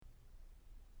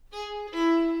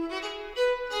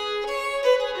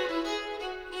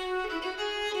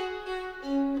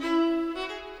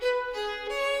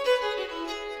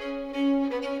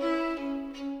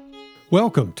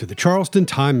Welcome to the Charleston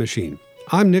Time Machine.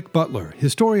 I'm Nick Butler,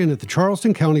 historian at the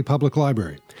Charleston County Public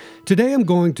Library. Today I'm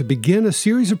going to begin a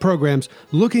series of programs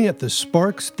looking at the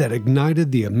sparks that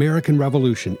ignited the American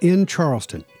Revolution in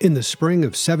Charleston in the spring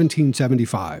of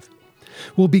 1775.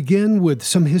 We'll begin with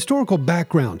some historical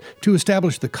background to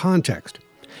establish the context,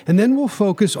 and then we'll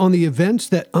focus on the events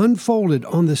that unfolded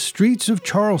on the streets of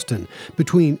Charleston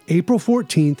between April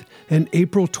 14th and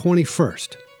April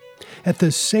 21st. At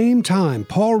the same time,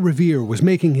 Paul Revere was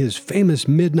making his famous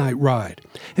midnight ride,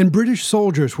 and British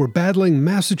soldiers were battling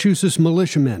Massachusetts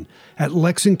militiamen at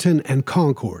Lexington and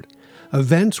Concord.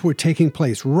 Events were taking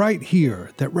place right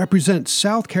here that represent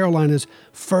South Carolina's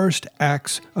first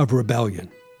acts of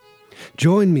rebellion.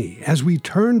 Join me as we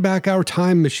turn back our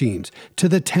time machines to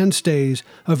the tense days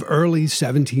of early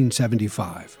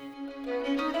 1775.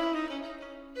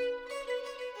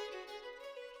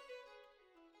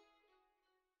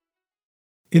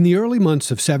 In the early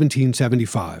months of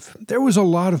 1775, there was a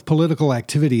lot of political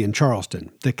activity in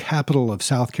Charleston, the capital of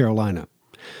South Carolina.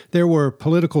 There were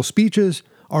political speeches,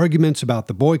 arguments about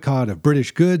the boycott of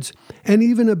British goods, and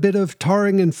even a bit of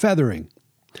tarring and feathering.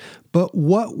 But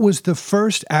what was the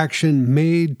first action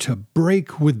made to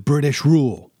break with British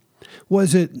rule?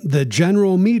 Was it the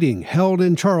general meeting held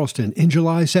in Charleston in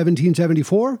July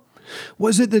 1774?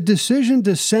 Was it the decision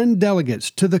to send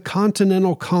delegates to the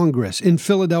Continental Congress in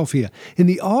Philadelphia in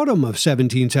the autumn of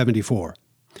 1774?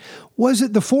 Was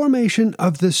it the formation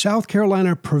of the South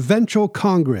Carolina Provincial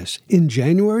Congress in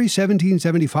January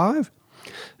 1775?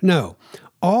 No,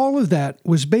 all of that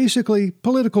was basically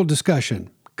political discussion,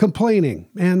 complaining,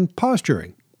 and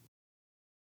posturing.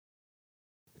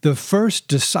 The first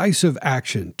decisive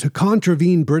action to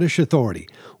contravene British authority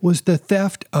was the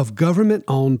theft of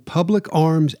government-owned public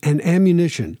arms and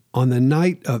ammunition on the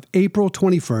night of April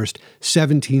 21st,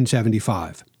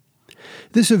 1775.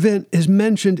 This event is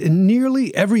mentioned in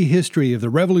nearly every history of the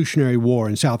Revolutionary War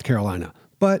in South Carolina,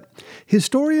 but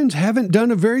historians haven't done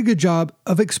a very good job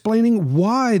of explaining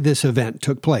why this event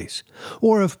took place,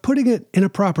 or of putting it in a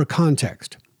proper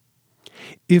context.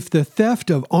 If the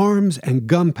theft of arms and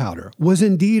gunpowder was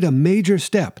indeed a major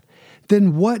step,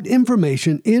 then what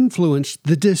information influenced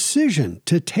the decision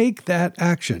to take that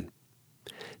action?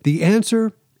 The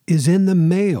answer is in the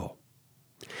mail.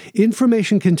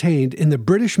 Information contained in the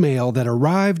British mail that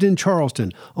arrived in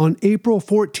Charleston on April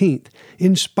 14th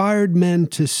inspired men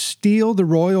to steal the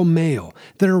Royal Mail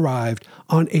that arrived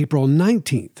on April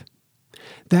 19th.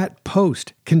 That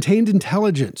post contained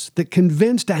intelligence that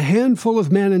convinced a handful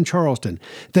of men in Charleston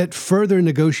that further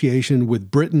negotiation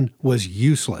with Britain was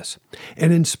useless,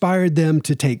 and inspired them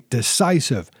to take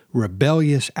decisive,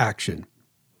 rebellious action.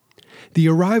 The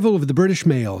arrival of the British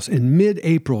mails in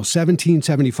mid-April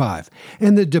 1775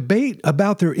 and the debate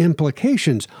about their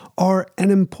implications are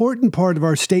an important part of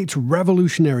our state's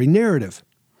revolutionary narrative.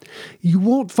 You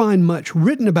won't find much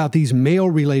written about these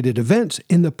mail-related events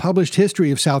in the published history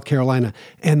of South Carolina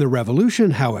and the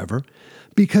Revolution, however,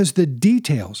 because the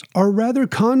details are rather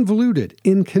convoluted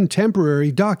in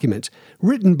contemporary documents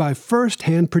written by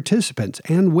first-hand participants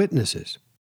and witnesses.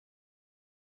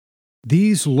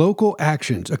 These local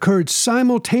actions occurred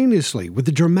simultaneously with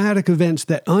the dramatic events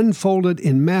that unfolded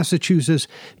in Massachusetts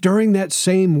during that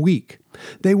same week.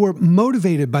 They were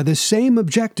motivated by the same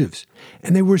objectives,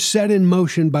 and they were set in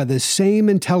motion by the same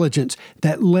intelligence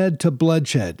that led to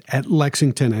bloodshed at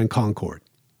Lexington and Concord.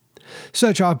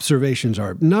 Such observations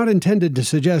are not intended to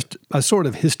suggest a sort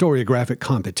of historiographic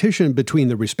competition between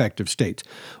the respective states,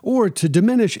 or to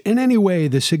diminish in any way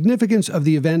the significance of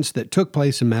the events that took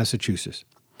place in Massachusetts.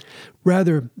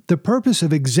 Rather, the purpose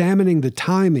of examining the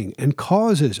timing and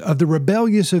causes of the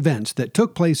rebellious events that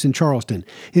took place in Charleston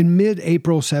in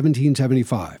mid-April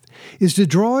 1775 is to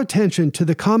draw attention to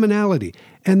the commonality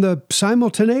and the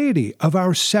simultaneity of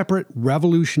our separate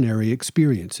revolutionary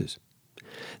experiences.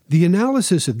 The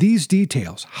analysis of these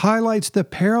details highlights the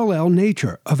parallel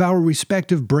nature of our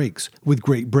respective breaks with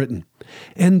Great Britain,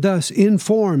 and thus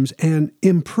informs and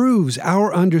improves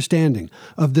our understanding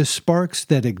of the sparks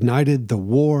that ignited the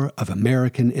War of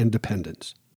American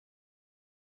Independence.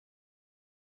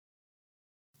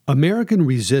 American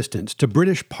resistance to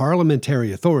British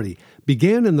parliamentary authority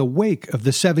began in the wake of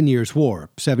the 7 Years' War,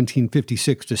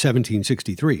 1756 to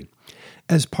 1763,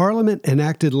 as Parliament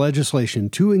enacted legislation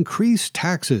to increase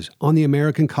taxes on the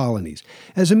American colonies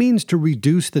as a means to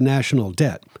reduce the national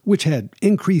debt, which had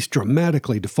increased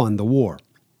dramatically to fund the war.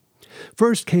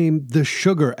 First came the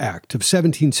Sugar Act of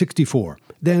 1764,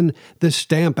 then the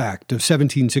Stamp Act of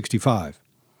 1765.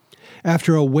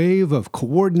 After a wave of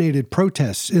coordinated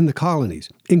protests in the colonies,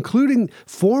 including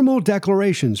formal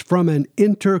declarations from an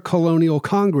intercolonial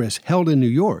Congress held in New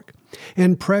York,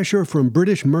 and pressure from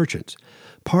British merchants,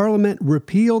 Parliament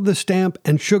repealed the Stamp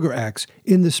and Sugar Acts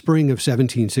in the spring of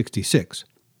 1766.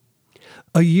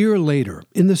 A year later,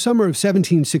 in the summer of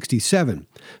 1767,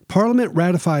 Parliament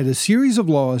ratified a series of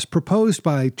laws proposed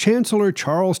by Chancellor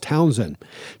Charles Townshend,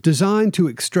 designed to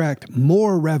extract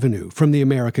more revenue from the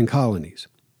American colonies.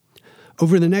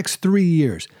 Over the next 3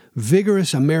 years,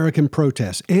 vigorous American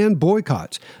protests and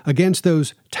boycotts against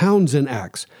those Townshend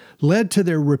Acts led to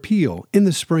their repeal in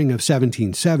the spring of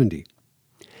 1770.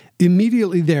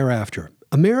 Immediately thereafter,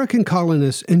 American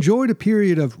colonists enjoyed a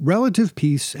period of relative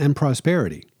peace and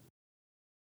prosperity.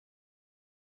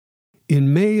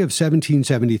 In May of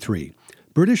 1773,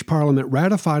 British Parliament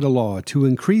ratified a law to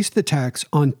increase the tax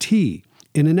on tea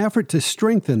in an effort to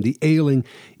strengthen the ailing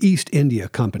East India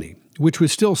Company, which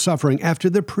was still suffering after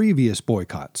the previous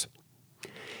boycotts.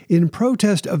 In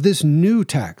protest of this new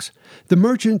tax, the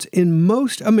merchants in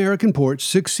most American ports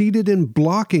succeeded in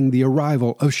blocking the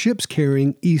arrival of ships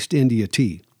carrying East India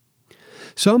tea.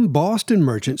 Some Boston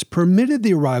merchants permitted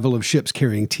the arrival of ships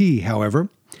carrying tea, however,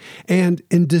 and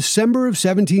in December of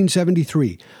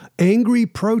 1773, angry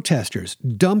protesters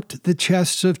dumped the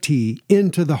chests of tea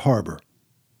into the harbor.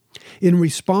 In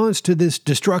response to this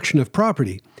destruction of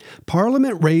property,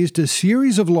 Parliament raised a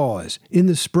series of laws in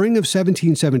the spring of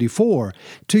 1774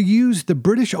 to use the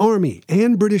British Army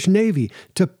and British Navy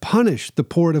to punish the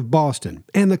port of Boston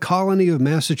and the colony of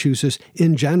Massachusetts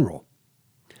in general.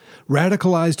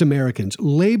 Radicalized Americans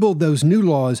labeled those new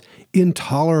laws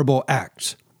intolerable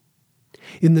acts.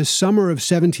 In the summer of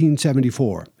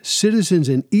 1774, citizens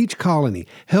in each colony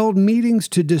held meetings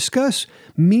to discuss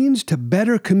means to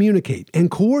better communicate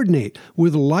and coordinate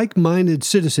with like-minded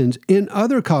citizens in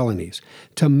other colonies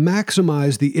to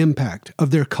maximize the impact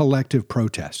of their collective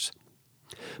protests.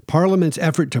 Parliament's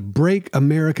effort to break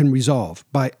American resolve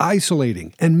by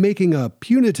isolating and making a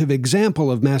punitive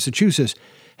example of Massachusetts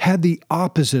had the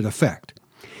opposite effect.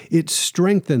 It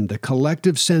strengthened the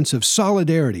collective sense of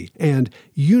solidarity and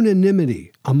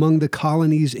unanimity among the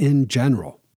colonies in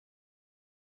general.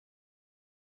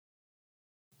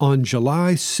 On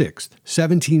July 6,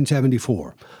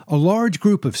 1774, a large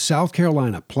group of South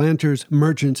Carolina planters,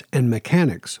 merchants, and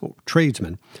mechanics, or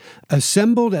tradesmen,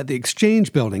 assembled at the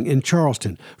Exchange Building in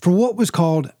Charleston for what was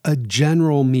called a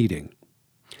general meeting.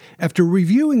 After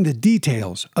reviewing the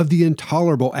details of the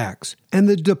intolerable acts and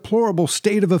the deplorable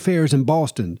state of affairs in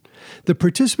Boston, the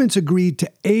participants agreed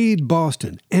to aid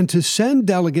Boston and to send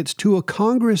delegates to a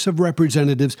Congress of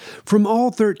Representatives from all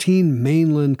 13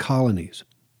 mainland colonies.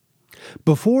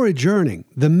 Before adjourning,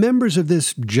 the members of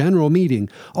this general meeting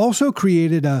also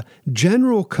created a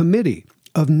general committee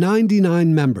of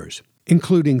 99 members,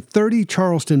 including 30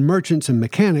 Charleston merchants and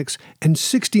mechanics and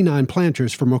 69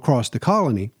 planters from across the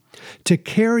colony, to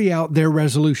carry out their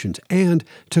resolutions and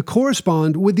to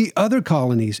correspond with the other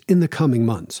colonies in the coming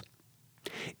months.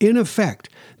 In effect,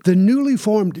 the newly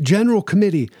formed General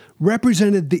Committee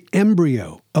represented the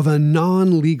embryo of a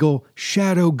non-legal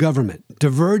shadow government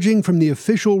diverging from the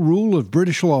official rule of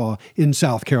British law in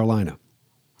South Carolina.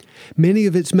 Many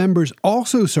of its members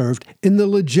also served in the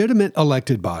legitimate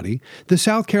elected body, the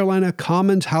South Carolina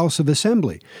Commons House of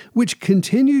Assembly, which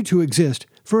continued to exist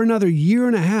for another year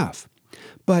and a half.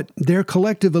 But their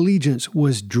collective allegiance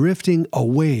was drifting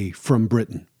away from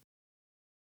Britain.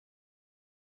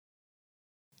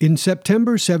 In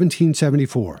September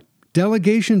 1774,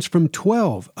 delegations from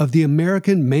 12 of the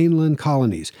American mainland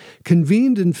colonies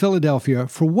convened in Philadelphia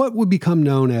for what would become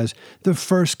known as the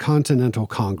First Continental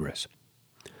Congress.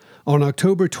 On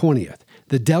October 20th,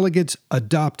 the delegates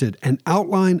adopted an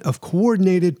outline of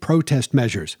coordinated protest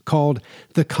measures called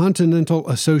the Continental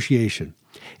Association,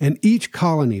 and each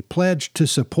colony pledged to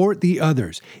support the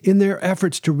others in their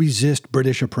efforts to resist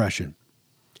British oppression.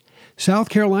 South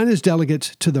Carolina's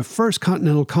delegates to the First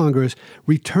Continental Congress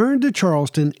returned to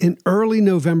Charleston in early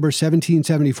November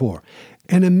 1774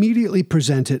 and immediately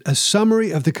presented a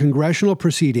summary of the congressional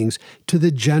proceedings to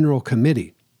the General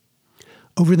Committee.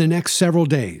 Over the next several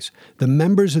days, the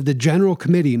members of the General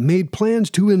Committee made plans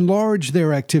to enlarge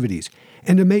their activities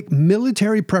and to make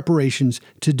military preparations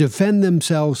to defend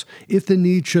themselves if the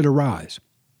need should arise.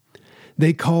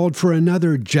 They called for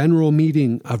another general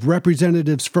meeting of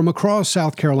representatives from across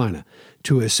South Carolina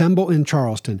to assemble in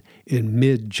Charleston in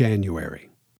mid-January.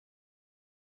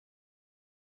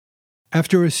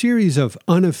 After a series of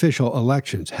unofficial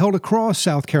elections held across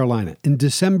South Carolina in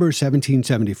December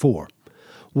 1774,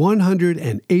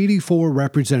 184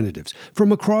 representatives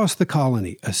from across the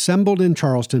colony assembled in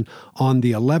Charleston on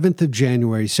the 11th of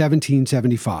January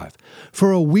 1775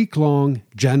 for a week-long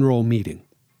general meeting.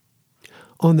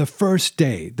 On the first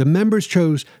day, the members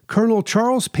chose Colonel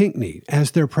Charles Pinckney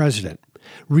as their president,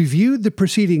 reviewed the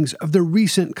proceedings of the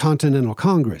recent Continental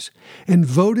Congress and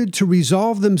voted to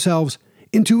resolve themselves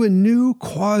into a new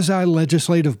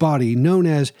quasi-legislative body known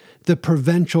as the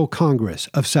Provincial Congress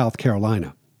of South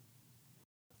Carolina.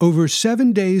 Over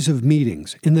 7 days of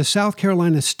meetings in the South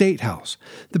Carolina State House,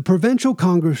 the Provincial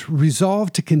Congress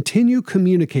resolved to continue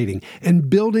communicating and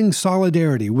building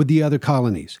solidarity with the other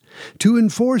colonies, to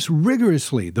enforce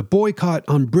rigorously the boycott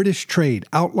on British trade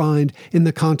outlined in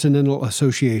the Continental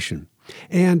Association,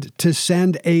 and to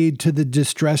send aid to the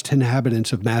distressed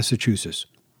inhabitants of Massachusetts.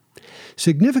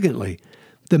 Significantly,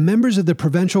 the members of the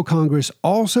Provincial Congress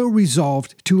also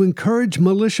resolved to encourage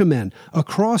militiamen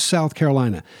across South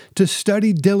Carolina to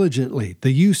study diligently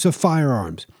the use of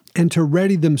firearms and to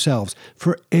ready themselves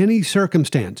for any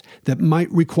circumstance that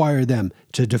might require them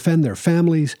to defend their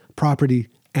families, property,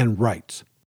 and rights.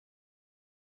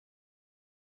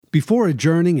 Before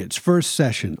adjourning its first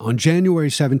session on January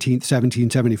 17,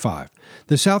 1775,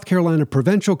 the South Carolina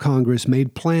Provincial Congress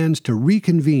made plans to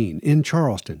reconvene in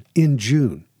Charleston in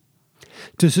June.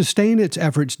 To sustain its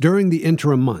efforts during the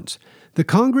interim months, the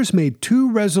Congress made 2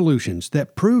 resolutions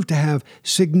that proved to have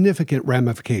significant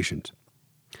ramifications.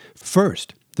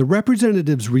 First, the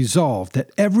representatives resolved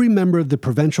that every member of the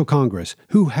Provincial Congress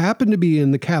who happened to be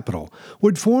in the capital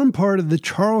would form part of the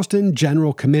Charleston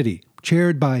General Committee,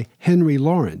 chaired by Henry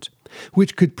Lawrence,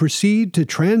 which could proceed to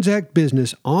transact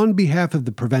business on behalf of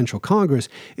the Provincial Congress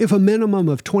if a minimum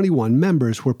of 21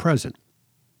 members were present.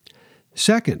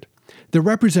 Second, the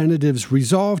representatives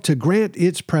resolved to grant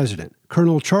its president,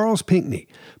 Colonel Charles Pinckney,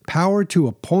 power to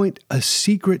appoint a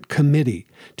secret committee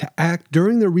to act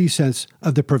during the recess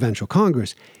of the Provincial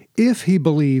Congress if he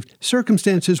believed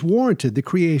circumstances warranted the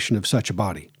creation of such a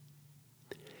body.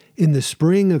 In the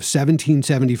spring of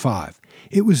 1775,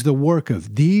 it was the work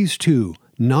of these 2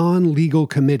 non-legal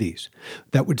committees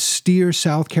that would steer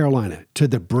South Carolina to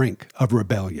the brink of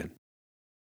rebellion.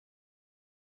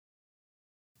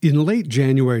 In late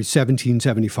January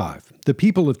 1775, the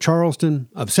people of Charleston,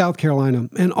 of South Carolina,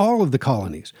 and all of the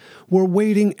colonies were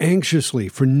waiting anxiously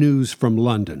for news from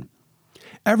London.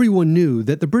 Everyone knew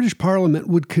that the British Parliament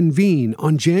would convene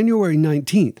on January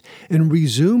 19th and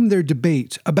resume their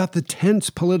debates about the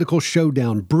tense political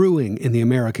showdown brewing in the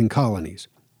American colonies.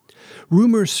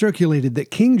 Rumors circulated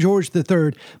that King George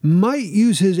III might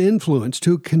use his influence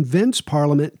to convince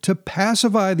Parliament to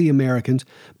pacify the Americans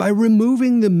by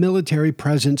removing the military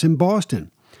presence in Boston,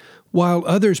 while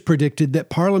others predicted that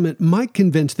Parliament might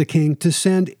convince the king to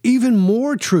send even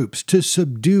more troops to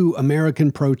subdue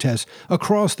American protests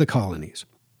across the colonies.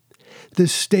 The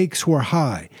stakes were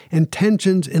high, and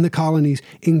tensions in the colonies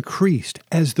increased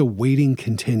as the waiting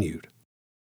continued.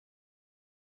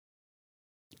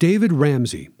 David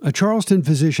Ramsay, a Charleston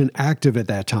physician active at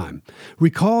that time,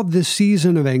 recalled this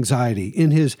season of anxiety in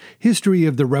his History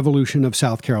of the Revolution of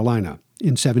South Carolina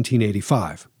in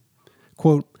 1785.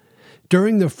 Quote,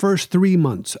 "During the first 3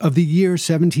 months of the year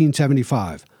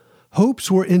 1775, hopes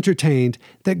were entertained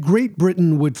that Great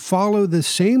Britain would follow the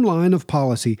same line of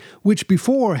policy which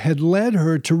before had led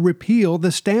her to repeal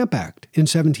the Stamp Act in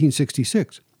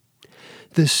 1766.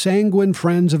 The sanguine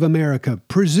friends of America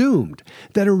presumed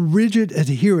that a rigid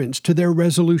adherence to their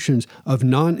resolutions of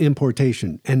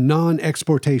non-importation and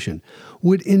non-exportation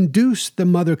would induce the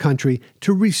mother country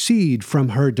to recede from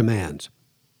her demands.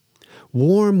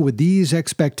 Warm with these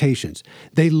expectations,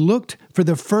 they looked for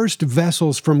the first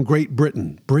vessels from Great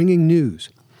Britain bringing news,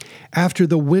 after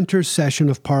the winter session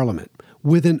of Parliament,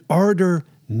 with an ardor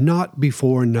not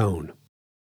before known."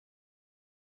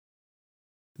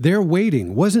 Their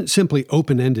waiting wasn't simply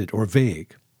open-ended or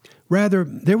vague. Rather,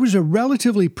 there was a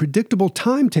relatively predictable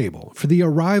timetable for the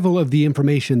arrival of the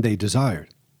information they desired.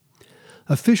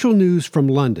 Official news from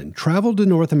London traveled to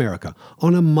North America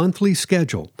on a monthly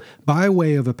schedule by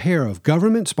way of a pair of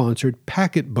government-sponsored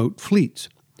packet boat fleets.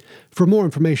 For more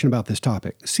information about this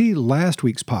topic, see last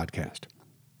week's podcast.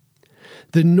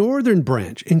 The northern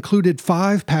branch included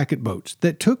 5 packet boats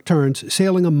that took turns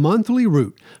sailing a monthly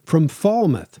route from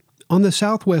Falmouth on the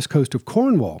southwest coast of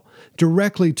Cornwall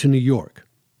directly to New York.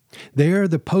 There,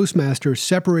 the postmaster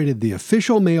separated the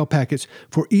official mail packets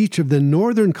for each of the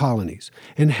northern colonies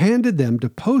and handed them to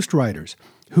postriders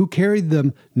who carried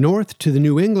them north to the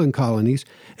New England colonies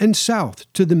and south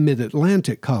to the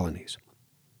mid-Atlantic colonies.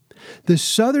 The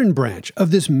southern branch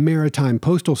of this maritime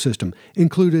postal system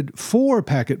included 4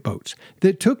 packet boats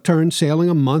that took turns sailing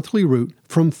a monthly route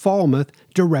from Falmouth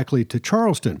directly to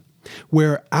Charleston,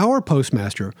 where our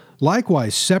postmaster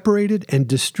likewise separated and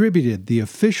distributed the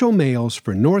official mails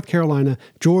for North Carolina,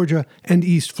 Georgia, and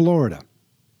East Florida.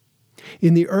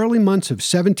 In the early months of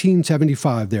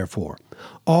 1775, therefore,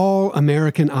 all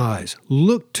American eyes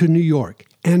looked to New York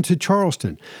and to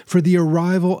Charleston for the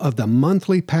arrival of the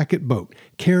monthly packet boat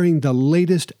carrying the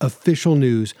latest official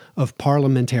news of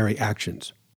parliamentary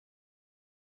actions.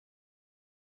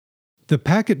 The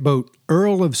packet boat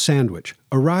Earl of Sandwich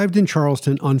arrived in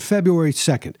Charleston on February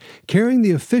 2nd, carrying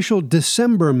the official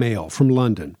December mail from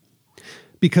London.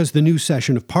 Because the new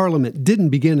session of Parliament didn't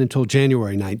begin until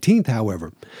January 19th,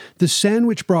 however, the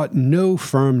Sandwich brought no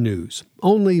firm news,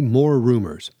 only more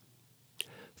rumors.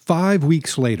 5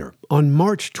 weeks later, on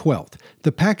March 12th,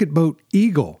 the packet boat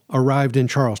Eagle arrived in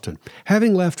Charleston,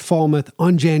 having left Falmouth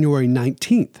on January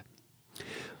 19th.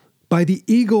 By the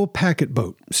Eagle packet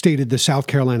boat, stated the South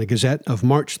Carolina Gazette of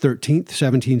March 13,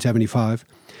 1775,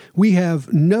 we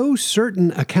have no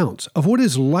certain accounts of what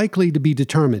is likely to be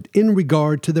determined in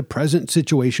regard to the present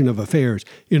situation of affairs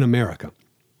in America.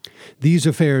 These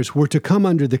affairs were to come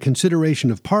under the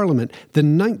consideration of Parliament the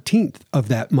 19th of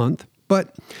that month,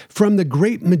 but from the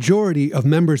great majority of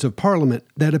members of Parliament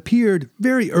that appeared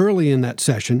very early in that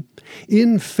session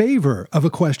in favor of a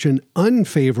question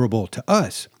unfavorable to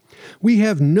us, we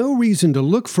have no reason to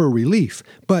look for relief,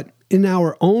 but in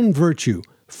our own virtue,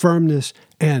 firmness,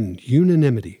 and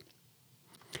unanimity.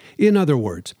 In other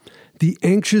words, the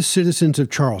anxious citizens of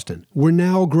Charleston were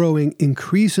now growing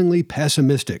increasingly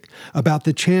pessimistic about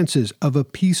the chances of a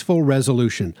peaceful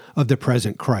resolution of the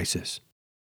present crisis.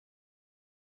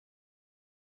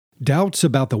 Doubts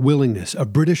about the willingness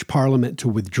of British Parliament to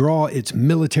withdraw its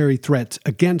military threats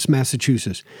against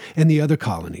Massachusetts and the other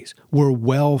colonies were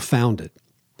well founded.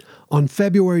 On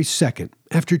February 2nd,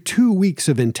 after 2 weeks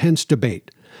of intense debate,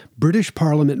 British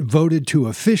Parliament voted to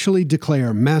officially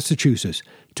declare Massachusetts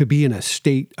to be in a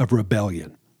state of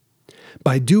rebellion.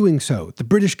 By doing so, the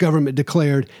British government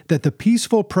declared that the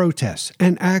peaceful protests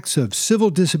and acts of civil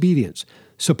disobedience,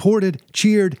 supported,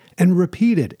 cheered, and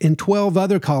repeated in 12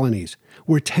 other colonies,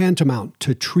 were tantamount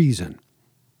to treason.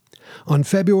 On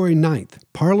February 9th,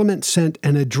 Parliament sent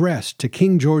an address to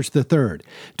King George III,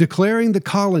 declaring the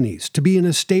colonies to be in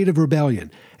a state of rebellion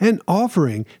and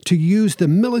offering to use the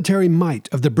military might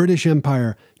of the British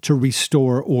Empire to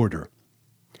restore order.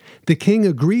 The king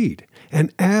agreed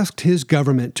and asked his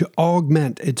government to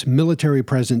augment its military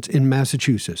presence in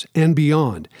Massachusetts and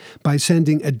beyond by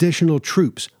sending additional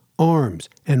troops, arms,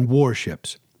 and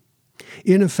warships.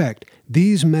 In effect,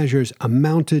 these measures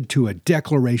amounted to a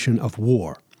declaration of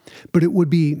war. But it would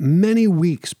be many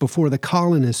weeks before the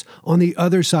colonists on the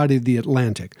other side of the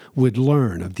Atlantic would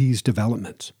learn of these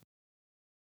developments.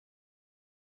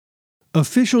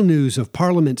 Official news of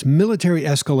Parliament's military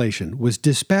escalation was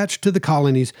dispatched to the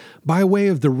colonies by way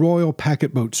of the Royal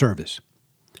Packet Boat Service.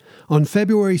 On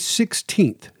February 16,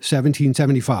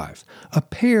 1775, a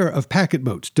pair of packet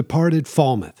boats departed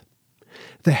Falmouth.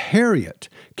 The Harriet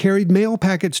carried mail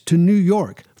packets to New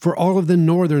York for all of the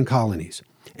northern colonies,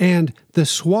 and the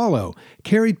Swallow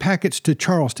carried packets to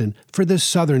Charleston for the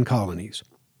southern colonies.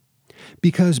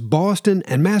 Because Boston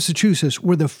and Massachusetts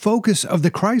were the focus of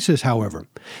the crisis, however,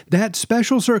 that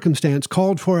special circumstance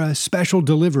called for a special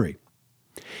delivery.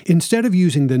 Instead of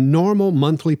using the normal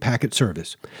monthly packet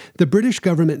service, the British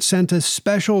government sent a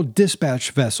special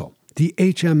dispatch vessel, the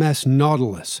HMS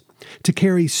Nautilus, to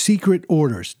carry secret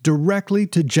orders directly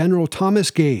to General Thomas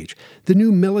Gage, the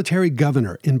new military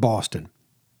governor in Boston.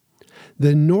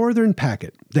 The northern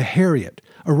packet, the Harriet,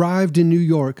 arrived in New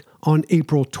York on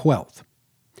April 12th.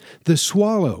 The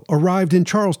Swallow arrived in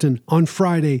Charleston on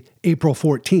Friday, April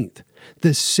 14th,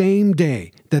 the same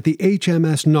day that the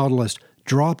HMS Nautilus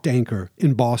dropped anchor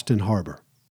in Boston Harbor.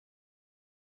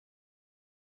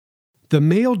 The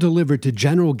mail delivered to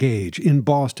General Gage in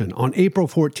Boston on April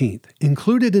 14th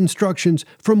included instructions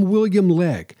from William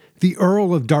Legge, the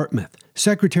Earl of Dartmouth,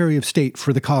 Secretary of State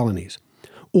for the Colonies,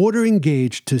 ordering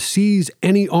Gage to seize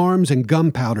any arms and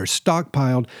gunpowder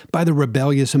stockpiled by the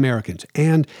rebellious Americans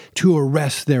and to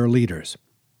arrest their leaders.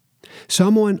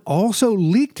 Someone also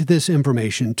leaked this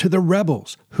information to the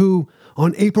rebels who,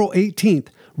 on April 18th,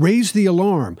 raised the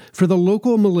alarm for the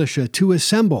local militia to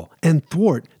assemble and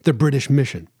thwart the British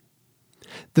mission.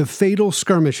 The fatal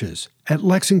skirmishes at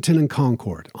Lexington and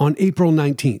Concord on April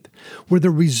 19th were the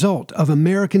result of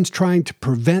Americans trying to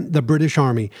prevent the British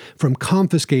Army from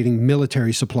confiscating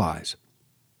military supplies.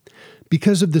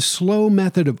 Because of the slow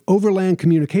method of overland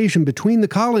communication between the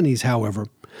colonies, however,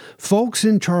 folks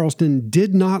in Charleston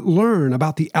did not learn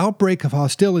about the outbreak of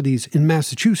hostilities in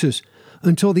Massachusetts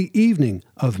until the evening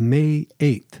of May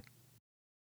 8th.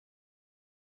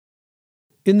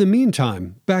 In the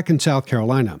meantime, back in South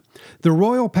Carolina, the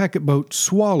Royal Packet Boat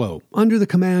Swallow, under the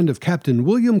command of Captain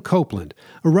William Copeland,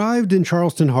 arrived in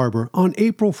Charleston Harbor on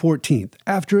April 14th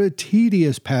after a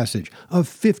tedious passage of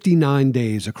 59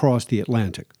 days across the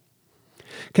Atlantic.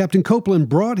 Captain Copeland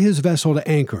brought his vessel to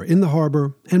anchor in the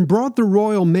harbor and brought the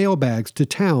royal mailbags to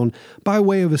town by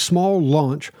way of a small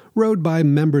launch rowed by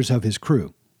members of his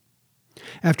crew.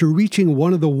 After reaching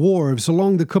one of the wharves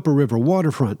along the Cooper River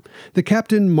waterfront, the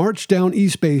captain marched down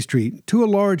East Bay Street to a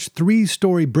large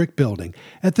 3-story brick building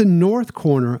at the north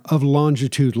corner of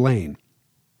Longitude Lane.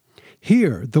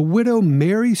 Here, the widow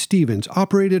Mary Stevens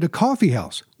operated a coffee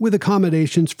house with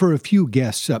accommodations for a few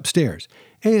guests upstairs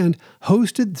and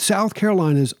hosted South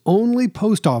Carolina's only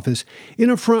post office in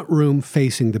a front room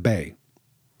facing the bay.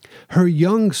 Her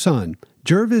young son,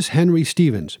 Jervis Henry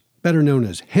Stevens, better known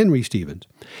as Henry Stevens,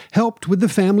 helped with the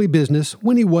family business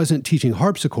when he wasn't teaching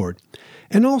harpsichord,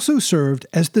 and also served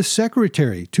as the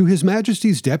secretary to His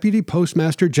Majesty's Deputy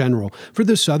Postmaster General for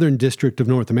the Southern District of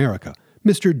North America,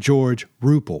 Mr. George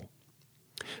Ruppel.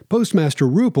 Postmaster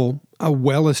Ruppel, a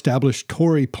well-established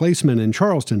Tory placeman in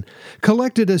Charleston,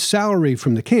 collected a salary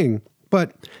from the king,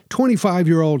 but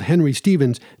 25-year-old Henry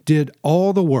Stevens did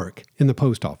all the work in the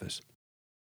post office.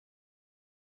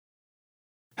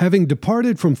 Having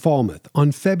departed from Falmouth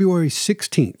on February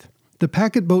 16th, the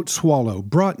packet boat Swallow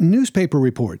brought newspaper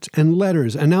reports and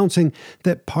letters announcing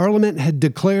that Parliament had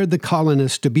declared the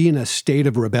colonists to be in a state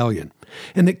of rebellion,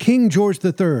 and that King George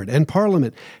III and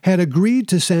Parliament had agreed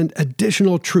to send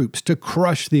additional troops to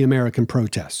crush the American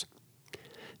protests.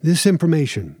 This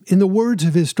information, in the words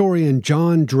of historian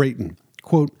John Drayton,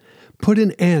 quote, put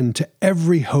an end to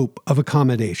every hope of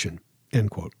accommodation,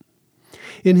 end quote.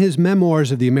 In his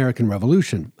Memoirs of the American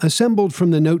Revolution, assembled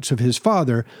from the notes of his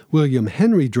father, William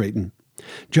Henry Drayton,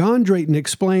 John Drayton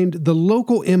explained the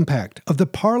local impact of the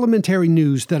parliamentary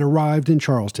news that arrived in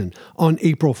Charleston on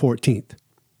April 14th.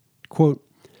 Quote,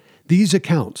 these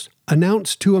accounts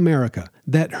announced to America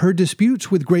that her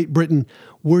disputes with Great Britain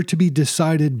were to be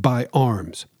decided by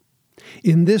arms.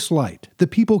 In this light, the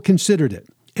people considered it,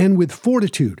 and with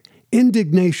fortitude,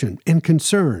 indignation, and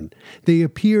concern, they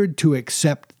appeared to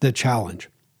accept the challenge.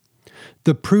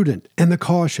 The prudent and the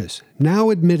cautious now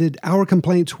admitted our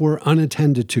complaints were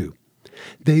unattended to.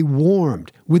 They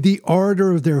warmed with the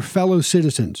ardor of their fellow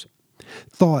citizens.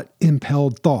 Thought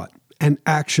impelled thought, and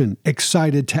action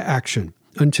excited to action,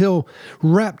 until,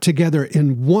 wrapped together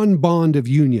in one bond of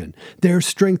union, their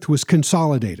strength was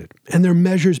consolidated, and their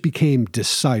measures became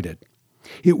decided.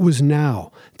 It was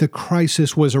now the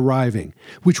crisis was arriving,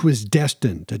 which was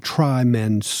destined to try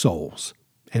men's souls.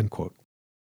 End quote.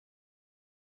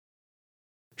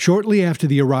 Shortly after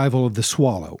the arrival of the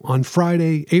Swallow, on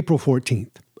Friday, April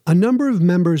 14th, a number of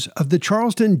members of the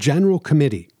Charleston General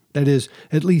Committee, that is,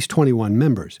 at least 21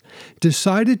 members,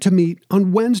 decided to meet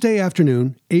on Wednesday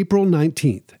afternoon, April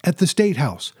 19th, at the State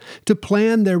House to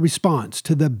plan their response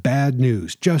to the bad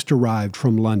news just arrived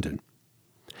from London.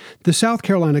 The South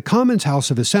Carolina Commons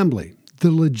House of Assembly,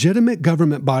 the legitimate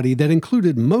government body that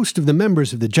included most of the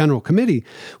members of the General Committee,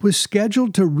 was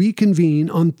scheduled to reconvene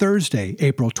on Thursday,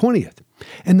 April 20th,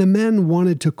 and the men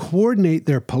wanted to coordinate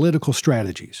their political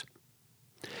strategies.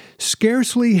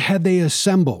 Scarcely had they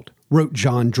assembled, wrote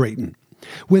John Drayton,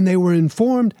 when they were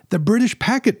informed the British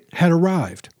packet had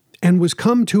arrived and was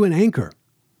come to an anchor.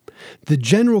 The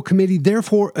General Committee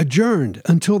therefore adjourned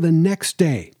until the next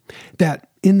day, that,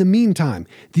 in the meantime,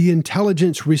 the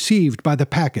intelligence received by the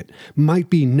packet might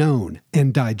be known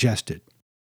and digested.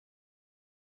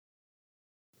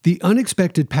 The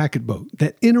unexpected packet boat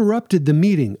that interrupted the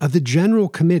meeting of the General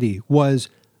Committee was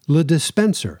Le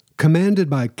Despencer, commanded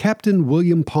by Captain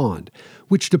William Pond,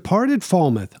 which departed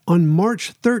Falmouth on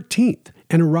March 13th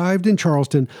and arrived in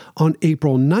Charleston on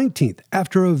April 19th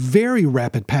after a very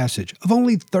rapid passage of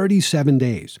only 37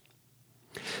 days.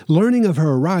 Learning of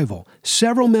her arrival,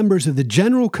 several members of the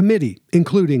General Committee,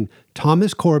 including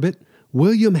Thomas Corbett,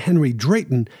 William Henry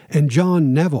Drayton, and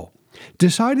John Neville,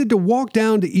 decided to walk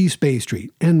down to East Bay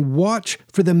Street and watch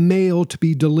for the mail to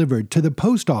be delivered to the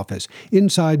post office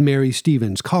inside Mary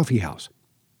Stevens' coffee house.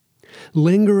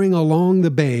 Lingering along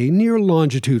the bay near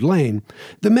Longitude Lane,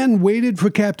 the men waited for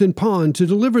Captain Pond to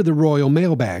deliver the royal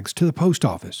mailbags to the post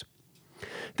office.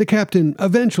 The captain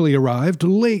eventually arrived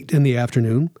late in the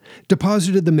afternoon,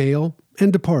 deposited the mail,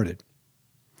 and departed.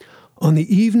 On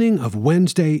the evening of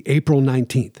Wednesday, April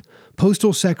 19th,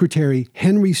 Postal Secretary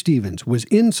Henry Stevens was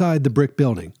inside the brick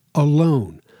building,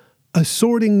 alone,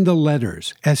 assorting the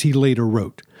letters, as he later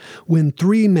wrote, when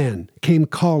 3 men came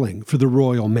calling for the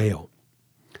royal mail.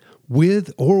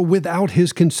 With or without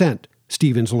his consent,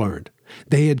 Stevens learned,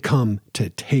 they had come to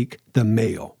take the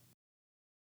mail.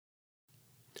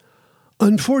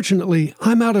 Unfortunately,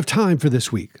 I'm out of time for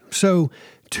this week, so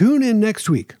Tune in next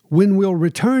week when we'll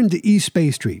return to East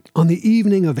Bay Street on the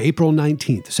evening of April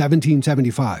 19th,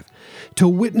 1775, to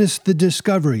witness the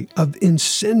discovery of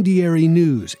incendiary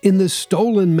news in the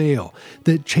stolen mail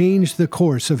that changed the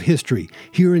course of history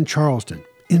here in Charleston,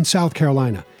 in South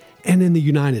Carolina, and in the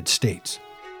United States.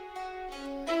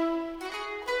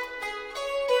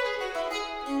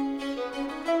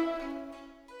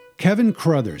 Kevin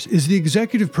Crothers is the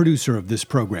executive producer of this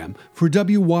program for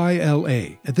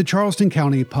WYLA at the Charleston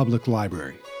County Public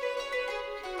Library.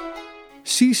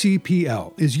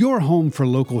 CCPL is your home for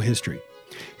local history.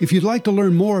 If you'd like to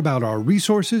learn more about our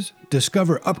resources,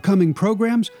 discover upcoming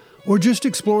programs, or just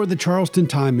explore the Charleston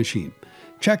Time Machine,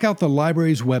 check out the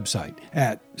library's website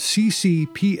at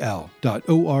ccpl.org.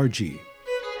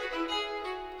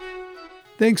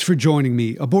 Thanks for joining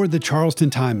me aboard the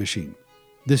Charleston Time Machine.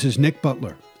 This is Nick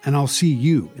Butler, and I'll see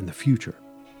you in the future.